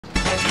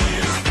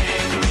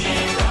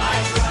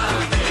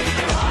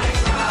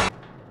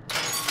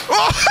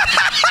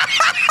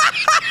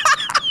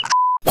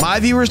My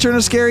viewers turn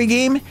a scary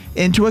game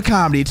into a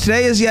comedy.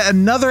 Today is yet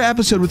another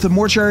episode with the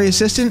Mortuary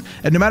assistant,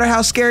 and no matter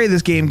how scary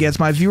this game gets,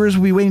 my viewers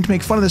will be waiting to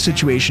make fun of the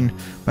situation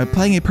by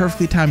playing a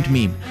perfectly timed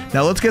meme.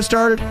 Now let's get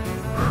started.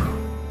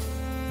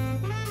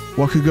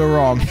 What could go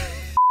wrong?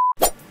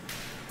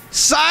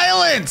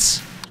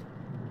 Silence!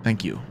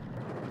 Thank you.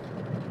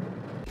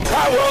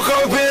 I woke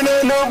up in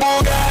a new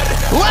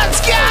Bugatti.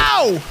 Let's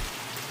go!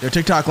 Yo,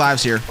 TikTok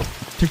Live's here.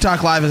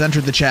 TikTok Live has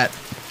entered the chat.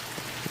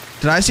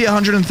 Did I see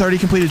 130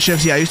 completed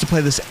shifts? Yeah, I used to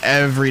play this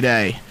every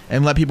day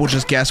and let people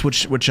just guess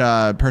which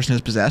person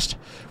is possessed.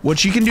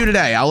 Which you can do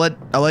today. I'll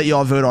let you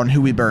all vote on who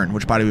we burn,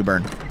 which body we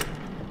burn.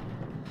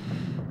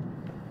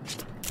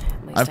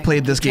 I've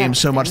played this game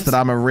so much that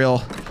I'm a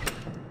real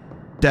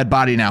dead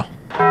body now.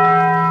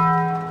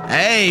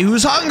 Hey,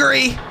 who's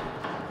hungry?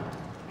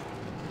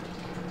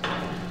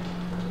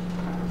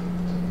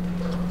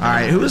 All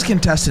right, who is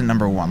contestant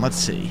number 1? Let's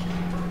see.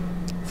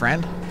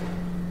 Friend?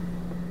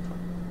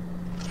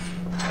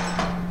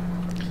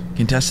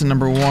 Contestant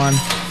number 1,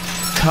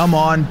 come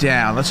on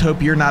down. Let's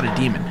hope you're not a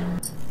demon.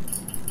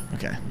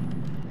 Okay.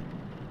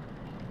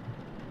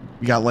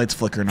 We got lights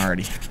flickering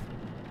already.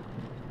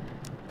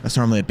 That's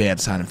normally a bad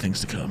sign of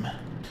things to come.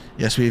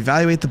 Yes, we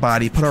evaluate the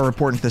body, put our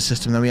report into the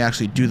system, then we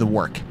actually do the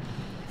work.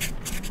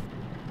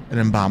 And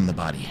embalm the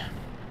body.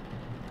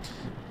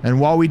 And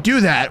while we do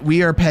that,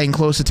 we are paying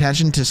close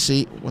attention to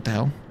see... What the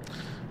hell?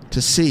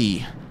 To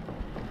see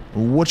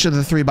which of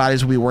the 3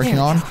 bodies we'll be working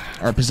on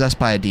are possessed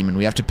by a demon.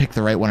 We have to pick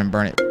the right one and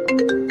burn it.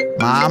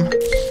 Mom,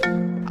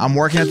 I'm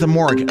working at the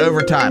morgue.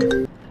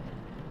 Overtime.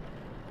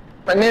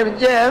 My name is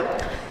Jeff.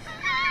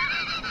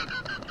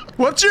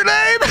 What's your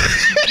name?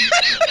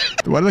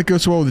 Why did that go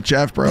so well with the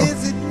Jeff, bro?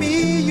 Is it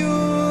me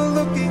you're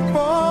looking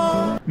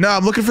for? No,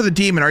 I'm looking for the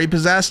demon. Are you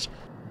possessed?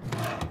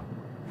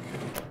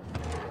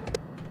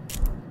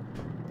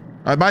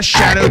 My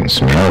shadow. I can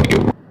smell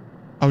you.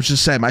 I was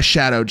just saying, my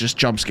shadow just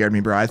jump scared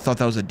me, bro. I thought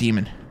that was a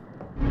demon.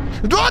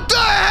 What the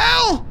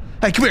hell?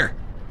 Hey, come here.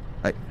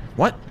 Hey,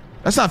 what?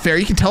 That's not fair.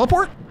 You can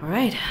teleport? All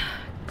right. All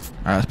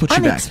right, let's put you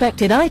back.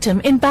 Unexpected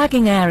item in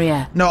bagging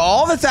area. No,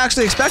 all that's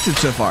actually expected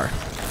so far.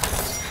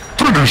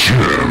 Finish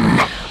him.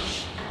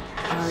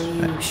 Are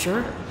you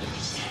sure?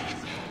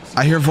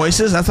 I hear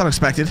voices. That's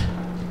unexpected.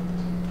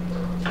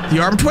 The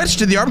arm twitch?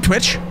 Did the arm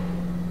twitch?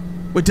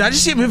 Wait, did I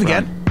just see it move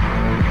again?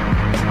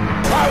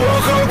 I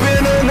woke up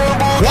in a new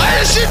Bugatti. Why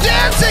is she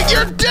dancing?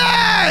 You're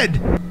dead!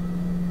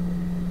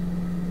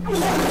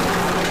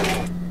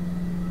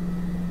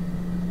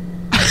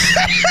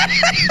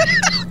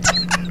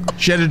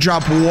 She had to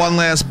drop one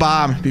last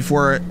bomb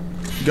before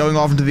going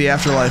off into the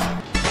afterlife.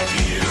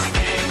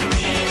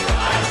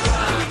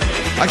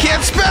 I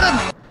can't spin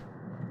him!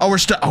 Oh, we're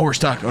stuck. Oh, we're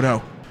stuck. Oh,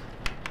 no.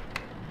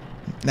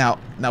 Now,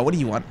 what do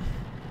you want?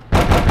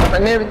 My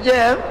name is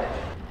Jeff.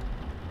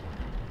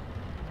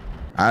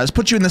 Let's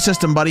put you in the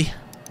system, buddy.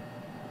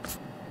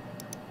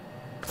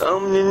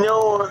 Open the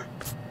door.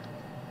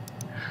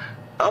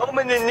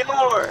 Open the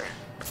door.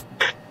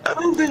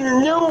 Open the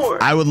door.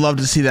 I would love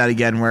to see that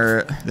again,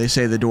 where they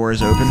say the door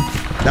is open.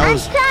 That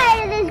was. I'm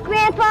tired of this,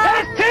 Grandpa.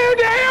 That's too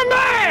damn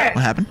bad.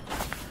 What happened?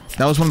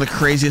 That was one of the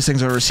craziest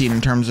things I've ever seen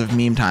in terms of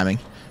meme timing.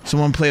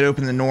 Someone played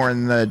open the door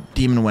and the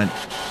demon went,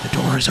 "The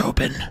door is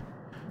open."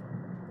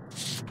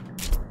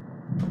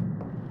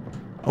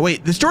 Oh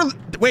wait, this door.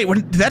 Wait,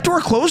 did that door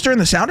close during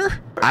the sounder?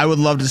 I would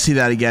love to see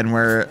that again,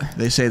 where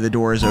they say the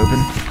door is open.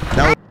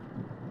 That was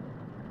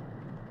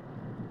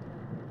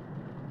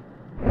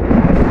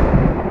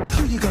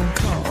Who you gonna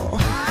call?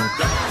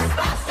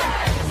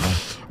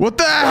 what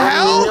the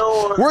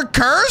hell? We're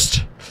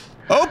cursed?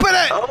 Open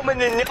it! Open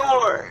the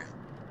door.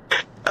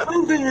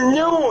 Open the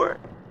door.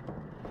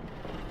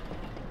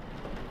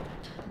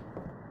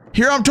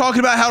 Here I'm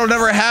talking about how it'll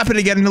never happen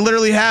again, and it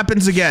literally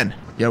happens again.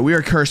 Yeah, we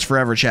are cursed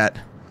forever, chat.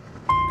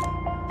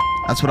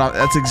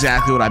 That's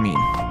exactly what I mean.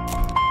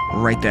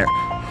 Right there.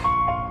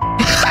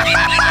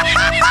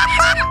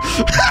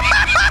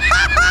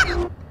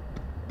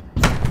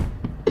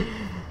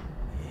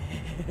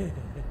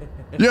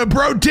 Yeah,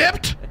 bro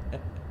dipped?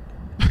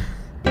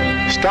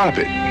 Stop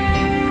it.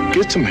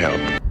 Get some help.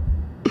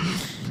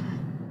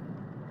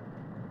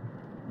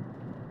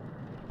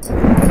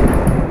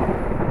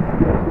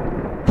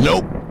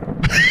 Nope.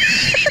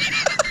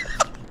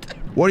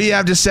 What do you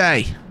have to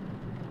say?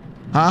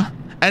 Huh?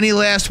 Any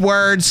last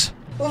words?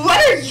 What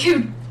are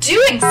you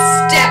doing,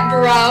 step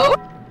bro?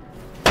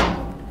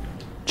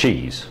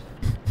 Cheese.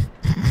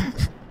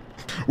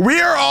 We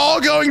are all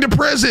going to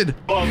prison.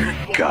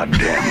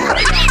 Goddamn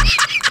right.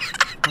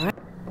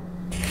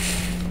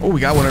 Oh, we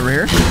got one over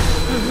here.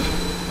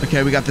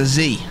 Okay, we got the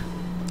Z.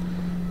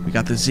 We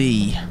got the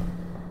Z.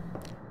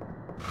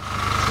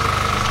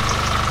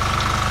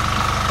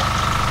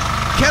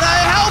 Can I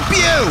help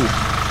you?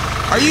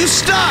 Are you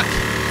stuck?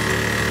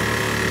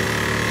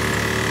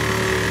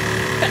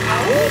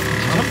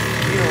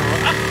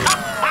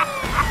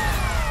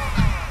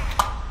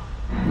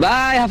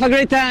 Bye, have a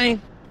great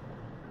time.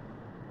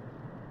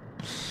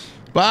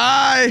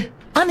 Bye.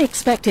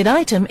 Unexpected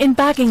item in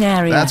bagging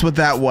area. That's what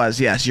that was.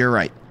 Yes, you're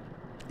right.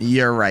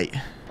 You're right.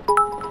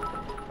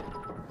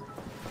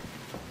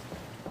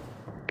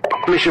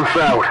 Mission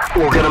failed.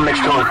 We'll get them next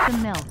time.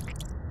 Some milk.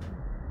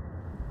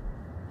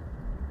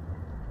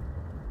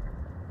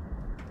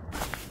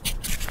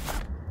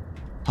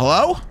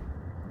 Hello?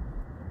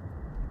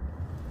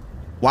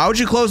 Why would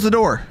you close the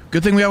door?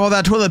 Good thing we have all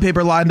that toilet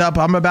paper lined up.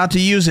 I'm about to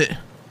use it.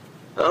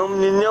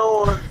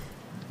 No.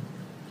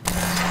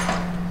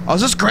 Oh,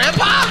 is this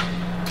Grandpa?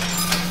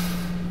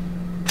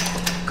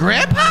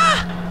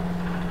 Grandpa?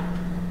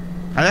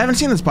 I haven't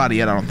seen this body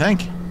yet, I don't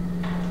think.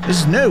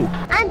 This is new.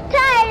 I'm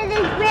tired of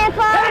this,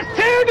 Grandpa. That's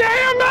too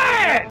damn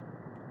bad!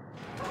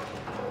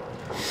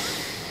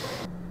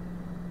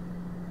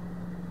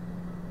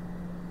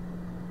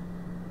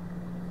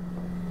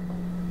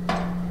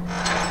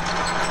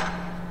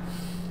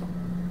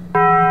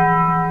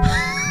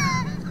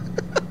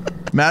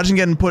 Imagine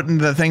getting put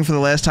into the thing for the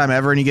last time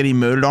ever and you get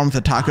emoted on with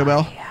a Taco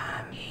Bell.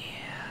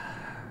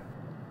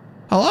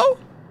 Hello?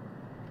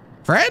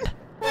 Friend?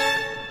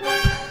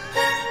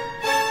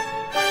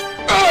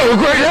 Oh,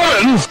 great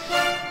heavens!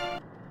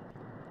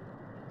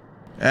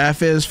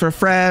 F is for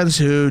friends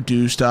who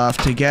do stuff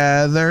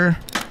together.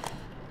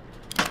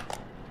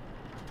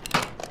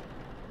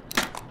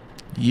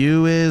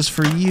 U is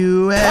for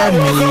you and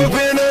me.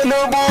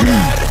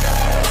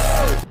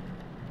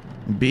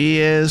 B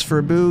is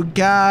for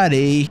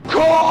Bugatti.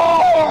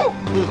 Call!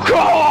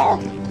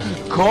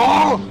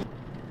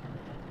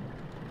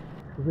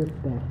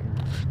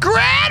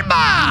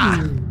 Grandma!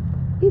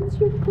 It's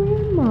your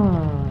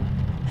grandma.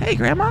 Hey,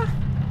 Grandma.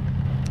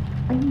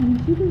 I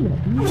need you to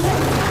let me.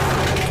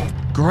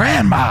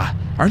 Grandma,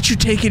 aren't you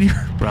taking your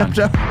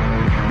Pepto?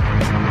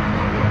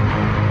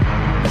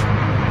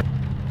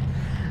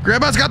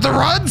 Grandma's got the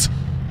runs?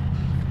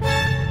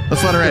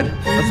 Let's let her in.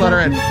 Let's let her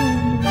in.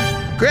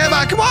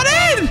 Grandma, come on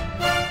in!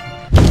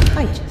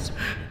 I just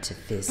wanted to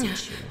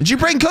visit you. Did you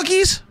bring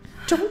cookies?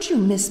 Don't you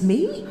miss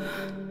me?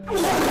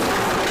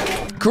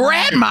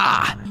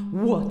 Grandma!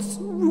 What's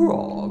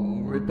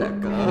wrong,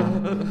 Rebecca?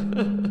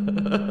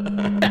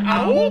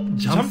 Ow!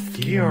 Jump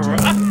scare.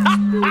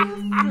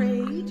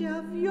 Afraid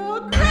of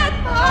your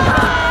grandma?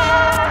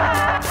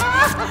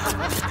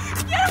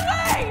 Get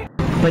away!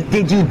 But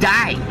did you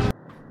die?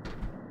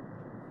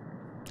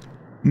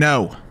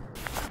 No.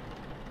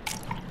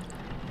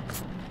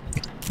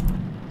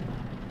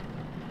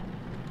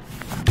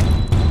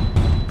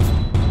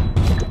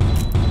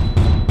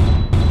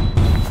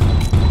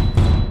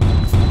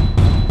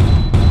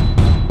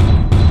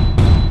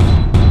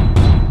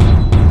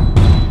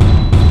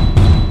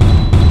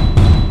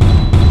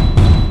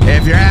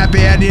 If you're happy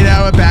and you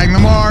know it, bang the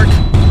mark.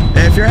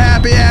 If you're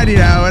happy and you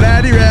know it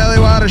and you really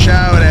want to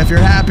show it, if you're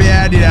happy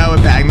and you know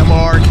it, bang the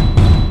mark.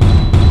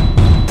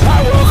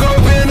 I woke up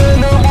in a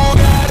new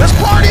Bugatti. This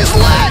party's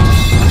lit!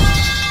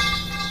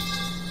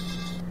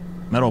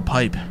 Metal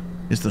pipe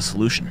is the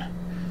solution.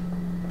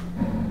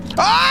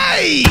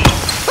 Aye!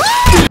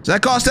 Does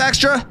that cost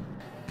extra?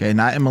 Okay,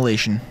 not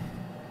immolation.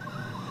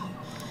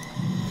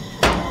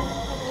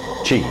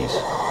 Cheese.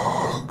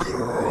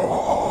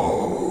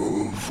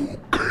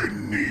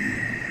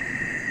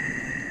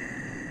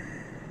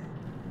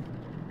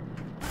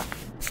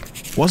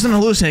 Wasn't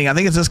hallucinating. I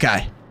think it's this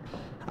guy.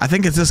 I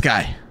think it's this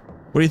guy.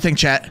 What do you think,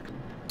 chat?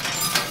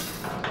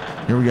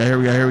 Here we go, here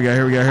we go, here we go,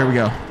 here we go, here we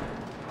go.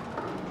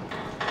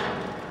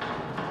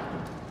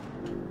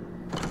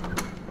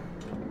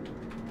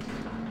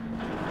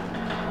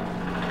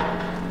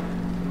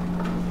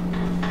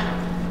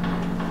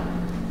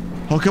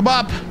 Hook him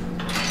up.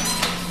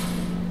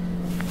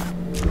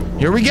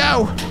 Here we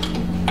go.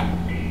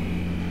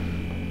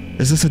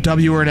 Is this a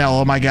W or an L?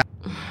 Oh my god.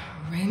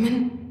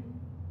 Raymond?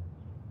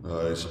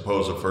 I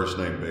suppose a first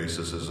name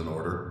basis is in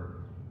order.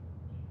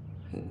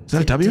 Is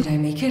that a W? Did I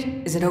make it?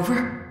 Is it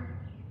over?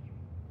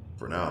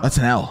 For now. That's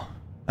an L.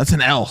 That's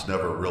an L. It's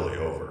never really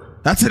over.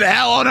 That's an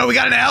L. Oh no, we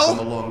got an Come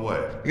a L? long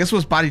way. I guess it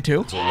was body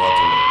 2. It's a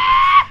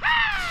lot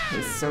to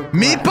learn. He's so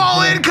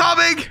Meatball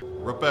incoming!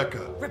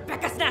 Rebecca.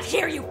 Rebecca's not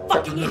here, you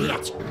fucking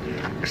idiot!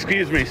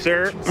 Excuse me,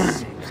 sir.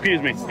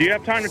 Excuse me. Do you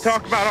have time to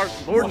talk about our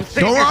Lord and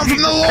Savior? Don't run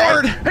from the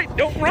Lord! Hey,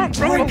 don't run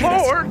from the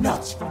Lord!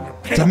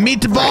 It's a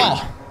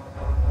meatball!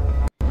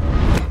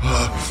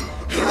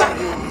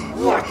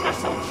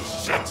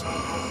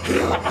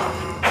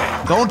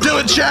 Don't do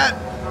it, chat!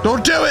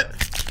 Don't do it!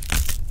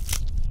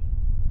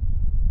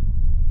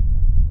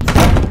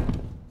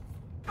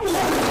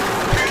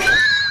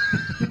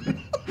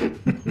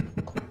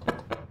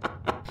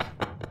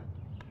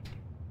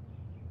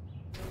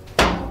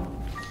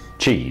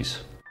 Cheese.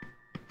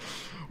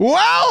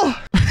 Well!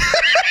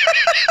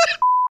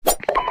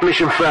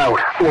 Mission failed.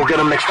 We'll get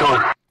them next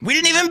time. We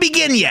didn't even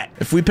begin yet.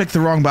 If we pick the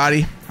wrong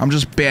body, I'm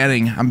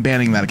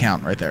banning that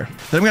account right there.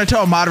 Then I'm gonna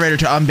tell a moderator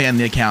to unban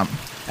the account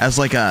as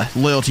like a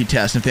loyalty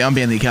test. If they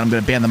unban the account, I'm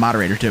gonna ban the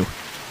moderator too.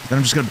 Then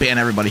I'm just gonna ban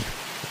everybody.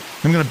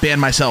 I'm gonna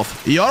ban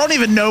myself. Y'all don't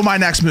even know my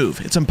next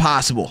move. It's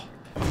impossible.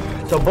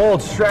 It's a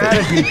bold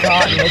strategy,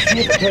 Cotton. Let's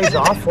see if it pays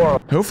off for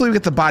him. Hopefully we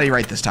get the body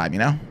right this time, you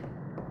know?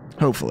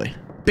 Hopefully.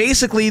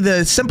 Basically,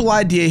 the simple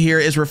idea here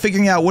is we're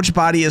figuring out which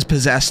body is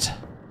possessed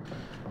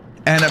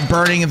and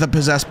burning the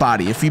possessed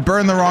body. If you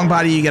burn the wrong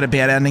body, you get a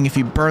bad ending. If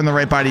you burn the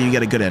right body, you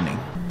get a good ending.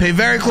 Pay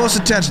very close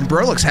attention.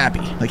 Bro looks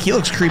happy. Like, he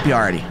looks creepy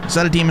already. Is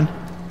that a demon?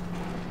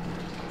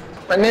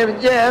 My name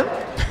is Jeff.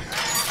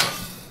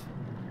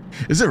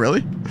 Is it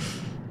really?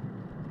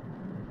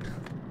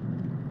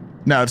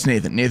 No, it's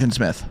Nathan. Nathan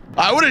Smith.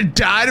 I would have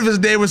died if his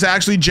name was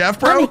actually Jeff,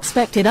 bro.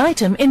 Unexpected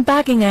item in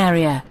bagging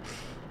area.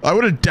 I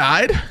would have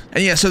died.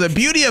 And yeah, so the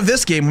beauty of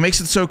this game, what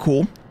makes it so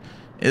cool,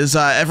 is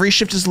every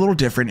shift is a little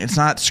different. It's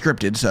not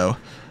scripted, so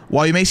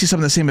while you may see some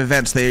of the same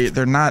events,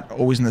 they're not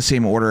always in the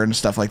same order and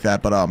stuff like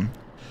that, but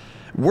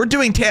we're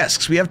doing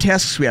tasks. We have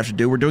tasks we have to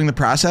do. We're doing the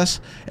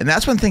process, and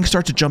that's when things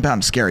start to jump out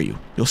and scare you.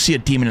 You'll see a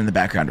demon in the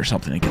background or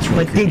something. It gets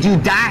really creepy. Did you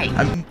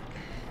die?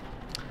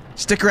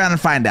 Stick around and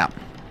find out.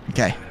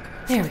 Okay.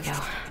 There we go.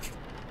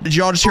 Did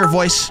you all just hear a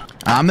voice?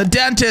 I'm the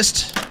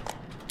dentist.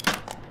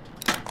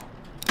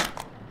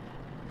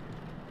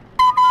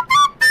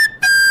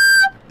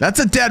 That's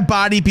a dead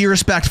body. Be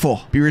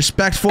respectful. Be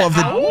respectful of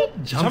the...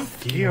 Jump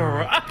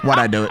scare. Why'd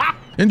I do it?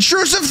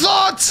 Intrusive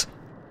thoughts!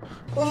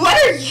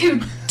 What are you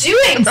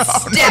doing,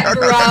 step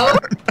bro?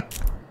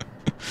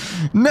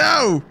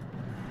 No!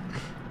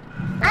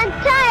 I'm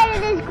tired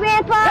of this,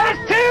 Grandpa. That's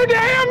too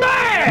damn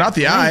bad. Not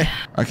the eye.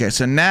 Okay,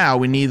 so now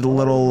we need a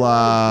little,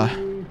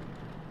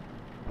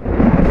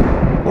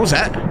 What was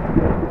that?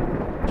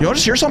 You all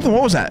just hear something?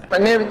 What was that? My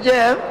name is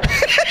Jeff.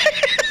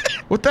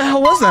 What the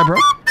hell was that, bro?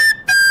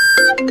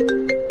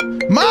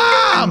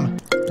 Mom!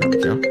 There we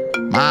go.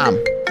 Mom.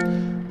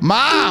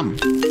 Mom!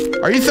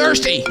 Are you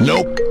thirsty?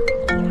 Nope.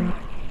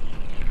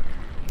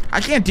 I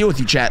can't deal with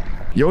you, chat.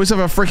 You always have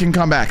a freaking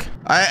comeback.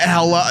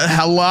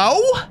 Hello?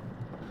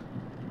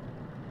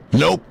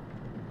 Nope.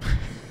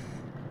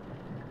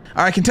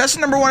 All right,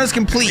 contestant number 1 is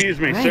complete. Excuse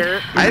me, sir.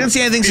 I didn't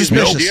see anything Excuse me.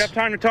 suspicious. Do you have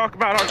time to talk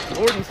about our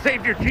Lord and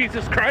Savior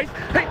Jesus Christ?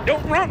 Hey,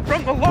 don't run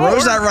from the Lord.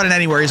 Bro's not running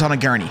anywhere. He's on a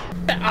gurney.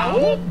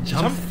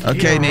 Jump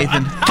Okay,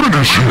 Nathan.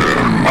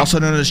 Also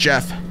known as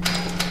Jeff.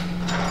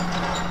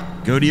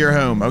 Go to your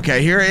home.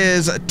 Okay, here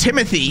is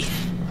Timothy.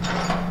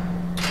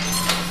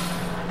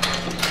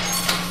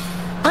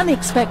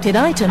 Unexpected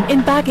item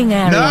in bagging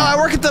area. No, I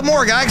work at the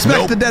morgue. I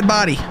expect the dead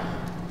body.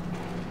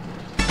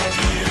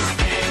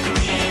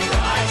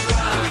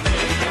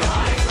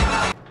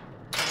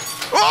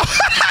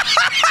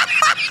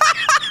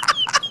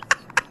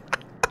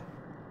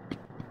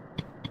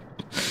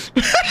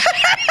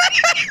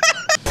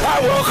 I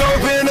woke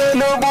up in a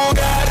new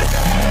Bugatti.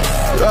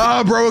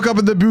 Oh, bro woke up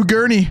in the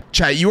Bugatti.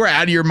 Chat, you are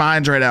out of your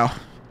minds right now.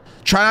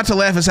 Try not to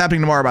laugh. It's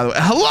happening tomorrow, by the way.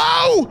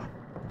 Hello?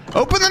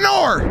 Open the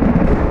door.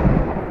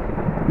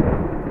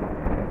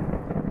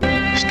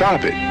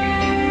 Stop it.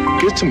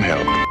 Get some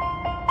help.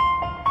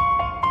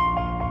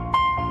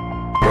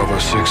 Bravo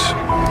 6.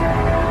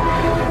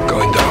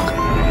 Going dark.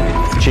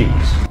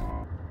 Cheese.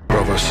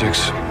 Bravo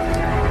 6.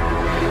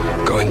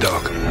 Going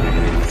dark.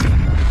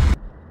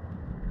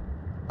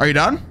 Are you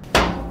done?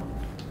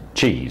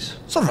 Cheese.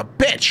 Son of a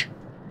bitch.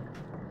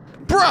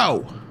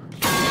 Bro.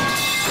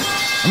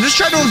 I'm just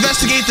trying to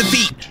investigate the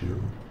beat.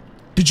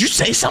 Did you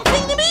say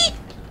something to me?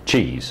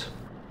 Cheese.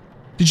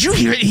 Did you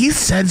hear it? He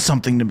said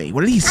something to me.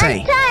 What did he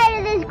say? I'm tired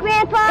of this,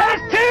 Grandpa.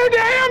 That's too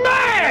damn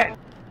bad.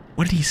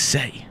 What did he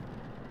say?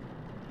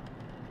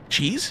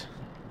 Cheese?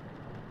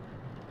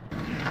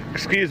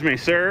 Excuse me,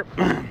 sir.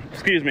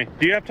 Excuse me.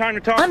 Do you have time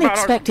to talk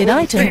Unexpected about our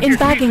item Lord and in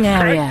Savior bagging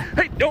Jesus area.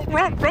 Christ? Hey, don't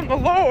run from the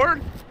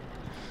Lord.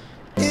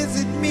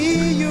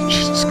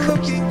 Jesus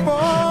Christ.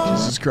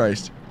 Jesus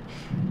Christ.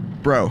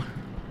 Bro.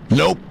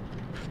 Nope.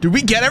 Did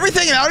we get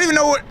everything? I don't even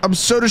know what. I'm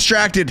so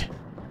distracted.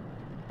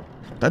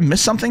 Did I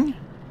miss something?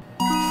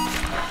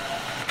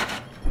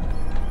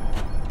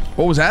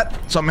 What was that?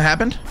 Something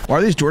happened? Why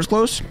are these doors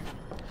closed?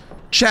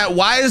 Chat,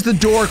 why is the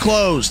door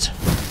closed?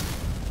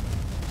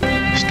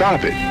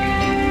 Stop it.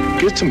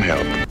 Get some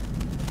help.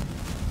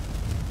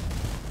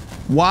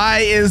 Why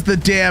is the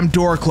damn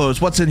door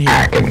closed? What's in here?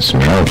 I can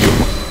smell you.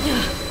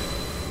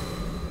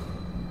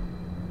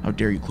 How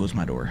dare you close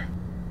my door?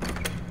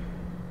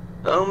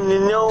 Open the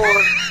door.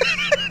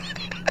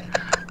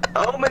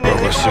 Open the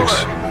Bravo door. 6.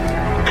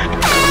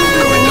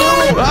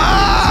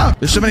 Ah!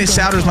 There's so many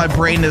sounders, my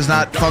brain is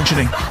not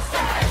functioning.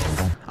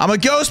 I'm a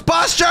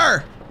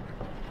Ghostbuster!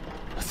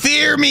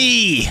 Fear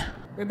me!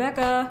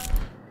 Rebecca.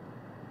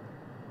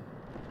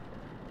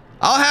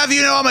 I'll have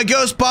you know I'm a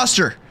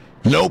Ghostbuster.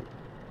 Nope.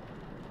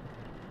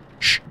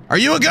 Shh. Are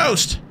you a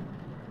ghost?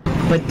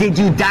 But did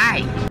you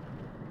die?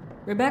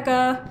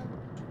 Rebecca.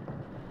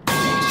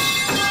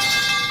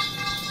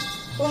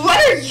 What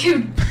are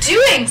you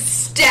doing,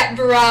 step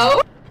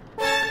bro?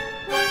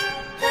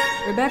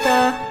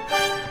 Rebecca.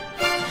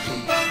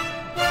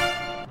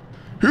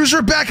 Who's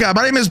Rebecca?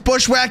 My name is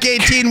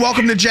Bushwhack18.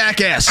 Welcome to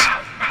Jackass.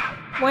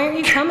 Why aren't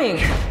you coming?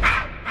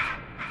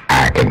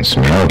 I can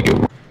smell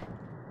you.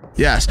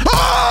 Yes.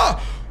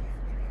 Ah!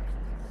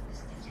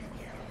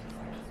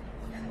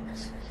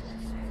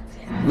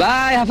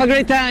 Bye, have a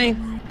great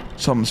time.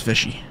 Something's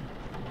fishy.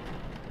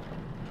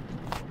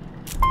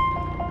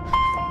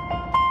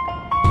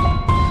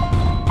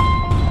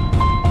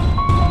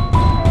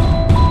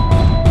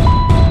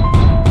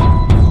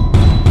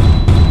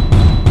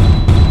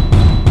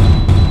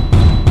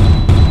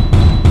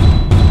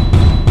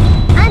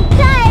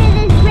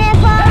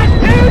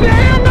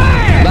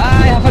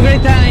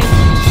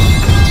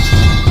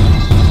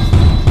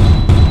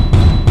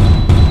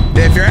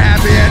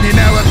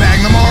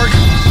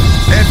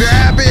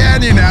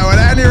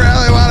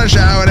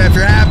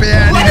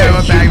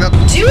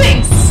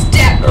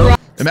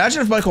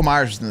 Imagine if Michael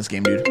Myers was in this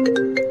game, dude.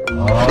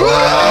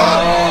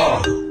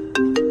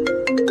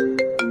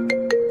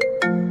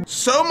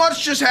 So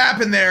much just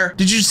happened there.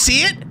 Did you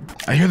see it?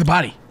 I hear the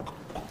body.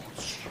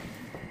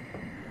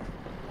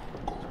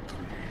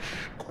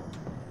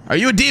 Are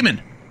you a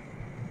demon?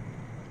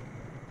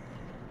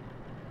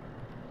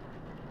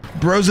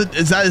 Bros,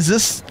 is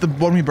this the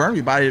one we burn? We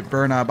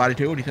burn body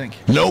 2? What do you think?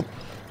 Nope.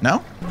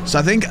 No? So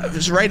I think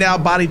right now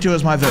body 2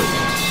 is my vote.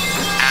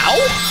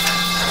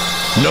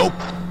 Ow! Nope.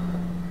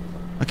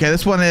 Okay,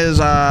 this one is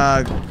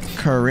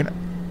Karina.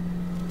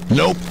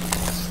 Nope.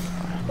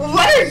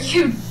 What are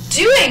you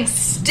doing,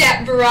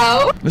 step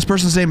bro? This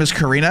person's name is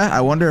Karina.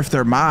 I wonder if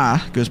their ma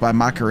goes by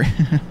Ma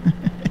Karina.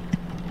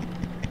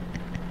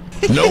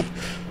 Nope.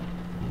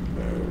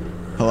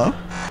 Hello?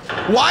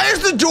 Why is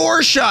the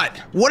door shut?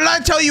 What did I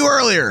tell you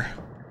earlier?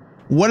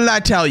 What did I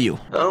tell you?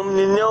 Open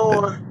the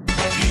door. Open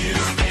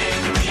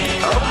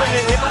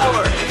the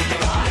door.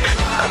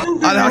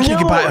 I can't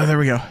get by. Oh, there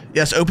we go.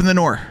 Yes, open the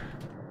door.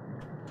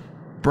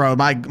 Bro,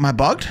 am I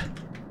bugged?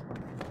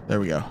 There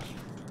we go.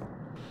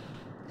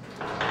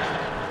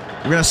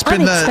 We're gonna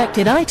spin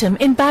Unexpected item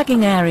in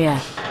bagging area.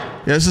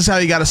 Yeah, this is how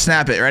you gotta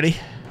snap it. Ready?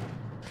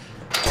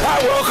 I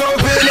woke up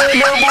in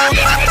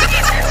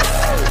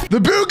a The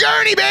Boo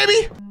Gurney,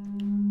 baby!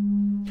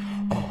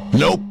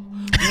 Nope.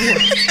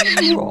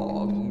 What's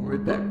wrong,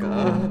 Rebecca?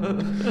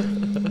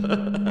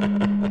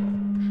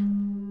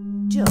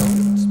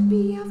 Don't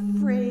be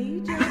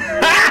afraid.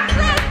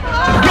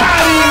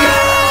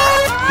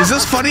 Is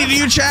this funny to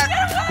you, chat?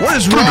 What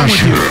is wrong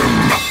with you?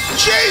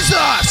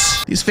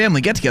 Jesus! These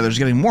family get-togethers are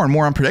getting more and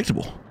more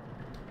unpredictable.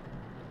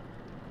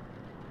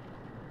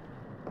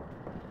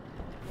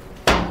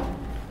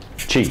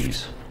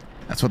 Cheese.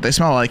 That's what they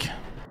smell like.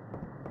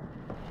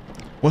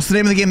 What's the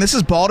name of the game? This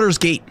is Baldur's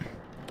Gate.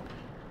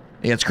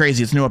 Yeah, it's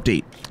crazy. It's a new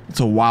update. It's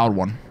a wild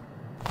one.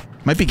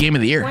 Might be game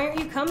of the year. Why aren't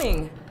you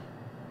coming?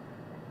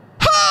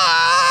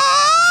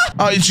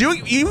 Oh, it's you.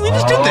 You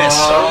just did this.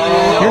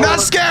 You're not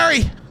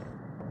scary.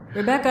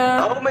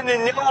 Rebecca. Open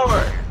the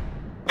door.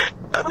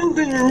 Open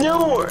the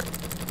door.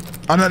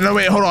 Oh, no,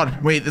 wait, hold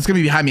on. Wait, it's gonna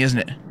be behind me, isn't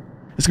it?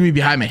 It's gonna be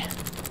behind me.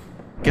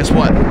 Guess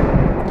what?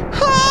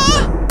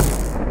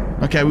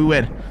 Okay, we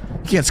win.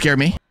 You can't scare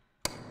me.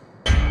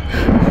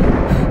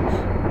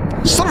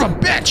 Son of a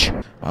bitch!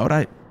 Why would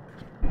I?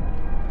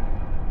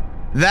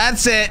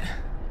 That's it.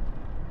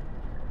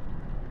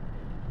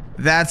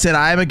 That's it.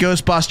 I am a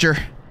Ghostbuster.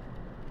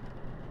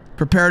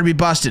 Prepare to be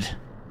busted.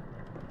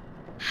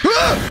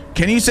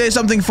 Can you say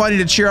something funny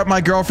to cheer up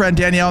my girlfriend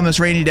Danielle on this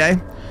rainy day?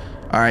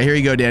 All right, here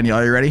you go, Danielle.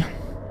 Are you ready?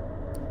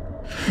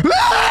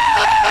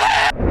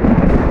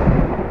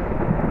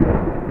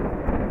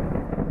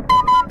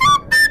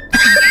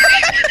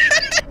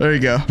 There you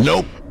go.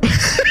 Nope.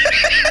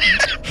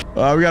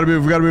 We gotta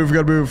move. We gotta move. We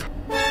gotta move.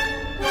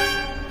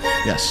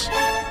 Yes.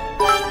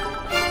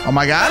 Oh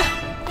my God.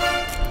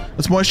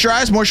 Let's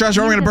moisturize. Moisturize.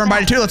 We're gonna burn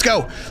body 2. Let's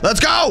go. Let's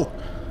go.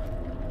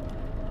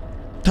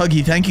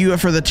 Tuggy, thank you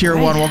for the tier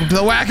 1. Welcome to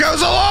the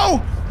Wackos.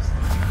 Hello.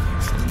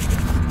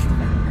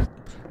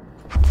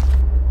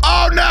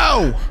 Oh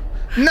no.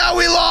 No,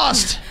 we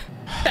lost.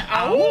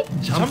 Ow!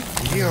 Jump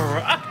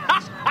here.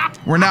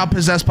 We're now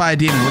possessed by a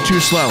demon. We're too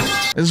slow.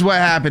 This is what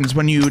happens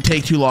when you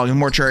take too long in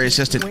Mortuary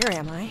Assistant. Where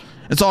am I?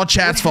 It's all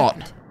chat's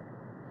fault.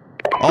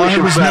 All I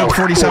heard was no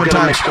 47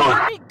 times.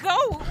 Let me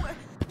go.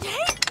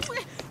 Hey,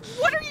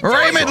 what are you doing?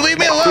 Raymond, leave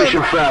me alone.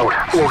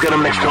 We'll get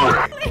him next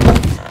time.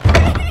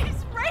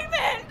 Please,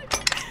 Raymond.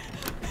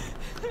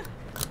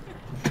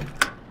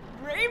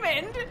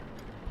 Raymond.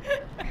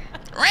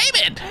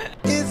 Raymond.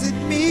 Is it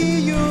me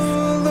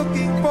you're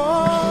looking for?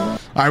 All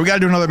right, we gotta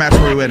do another match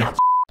before we win.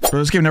 Bro,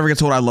 this game never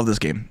gets old. I love this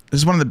game. This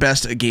is one of the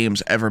best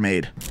games ever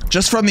made.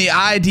 Just from the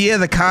idea,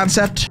 the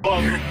concept.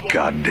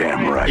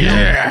 Goddamn right.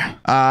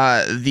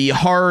 Yeah. The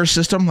horror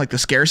system, like the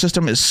scare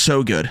system, is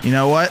so good. You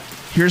know what?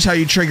 Here's how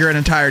you trigger an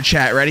entire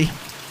chat. Ready?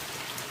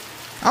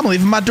 I'm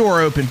leaving my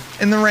door open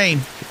in the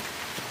rain.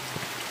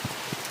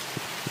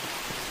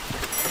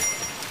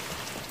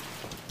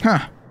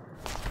 Huh.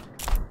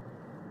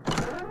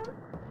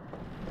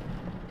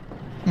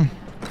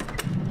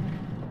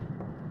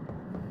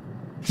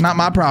 Not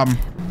my problem.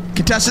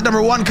 Contestant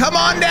number 1, come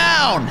on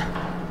down!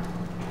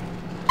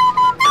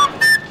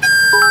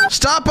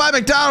 Stop by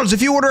McDonald's.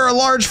 If you order a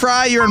large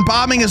fry, your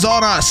embalming is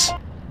on us.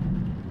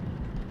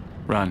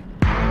 Run.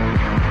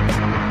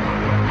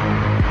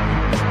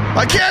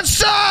 I can't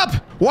stop!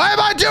 Why am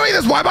I doing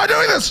this? Why am I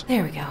doing this?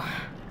 There we go.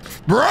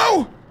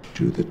 Bro!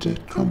 To the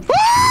dead come.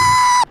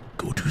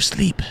 Go to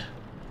sleep.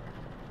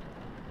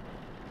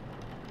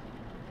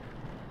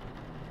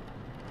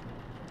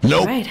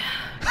 Nope. All right.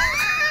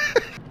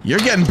 You're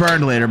getting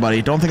burned later,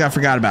 buddy. Don't think I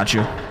forgot about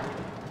you.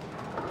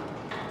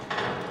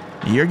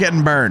 You're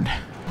getting burned.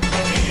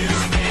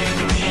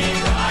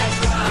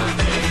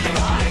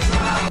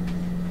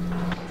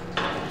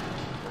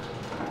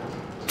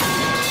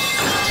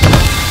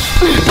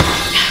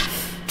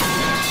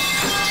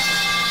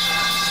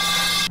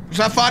 Was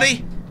that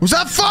funny? Was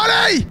that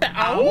funny?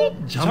 Ow!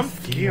 Jump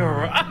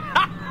here.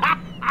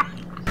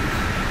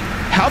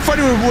 How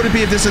funny would it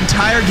be if this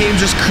entire game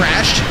just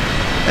crashed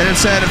and it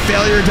said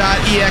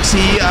failure.exe,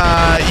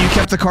 you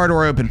kept the car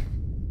door open.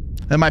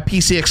 Then my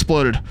PC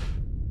exploded.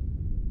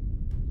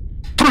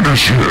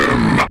 Finish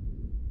him.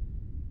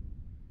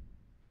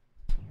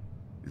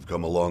 You've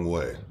come a long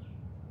way.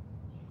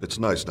 It's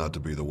nice not to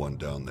be the one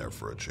down there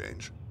for a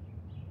change.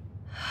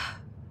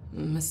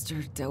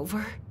 Mr.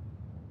 Dover?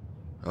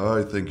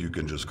 I think you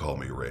can just call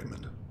me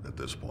Raymond at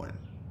this point.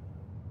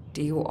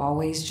 Do you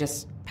always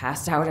just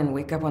pass out and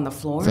wake up on the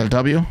floor? Is that a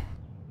W?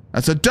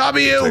 That's a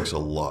W! It takes a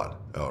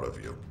lot out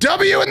of you.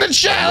 W in the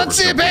chat! Let's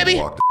see it,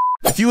 baby!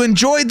 If you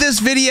enjoyed this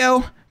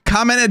video,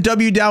 comment a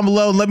W down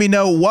below and let me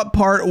know what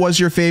part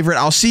was your favorite.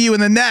 I'll see you in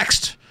the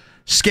next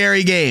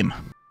scary game.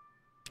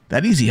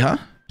 That easy, huh?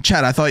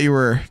 Chad, I thought you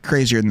were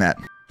crazier than that.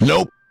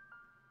 Nope.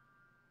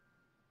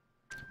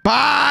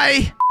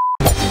 Bye!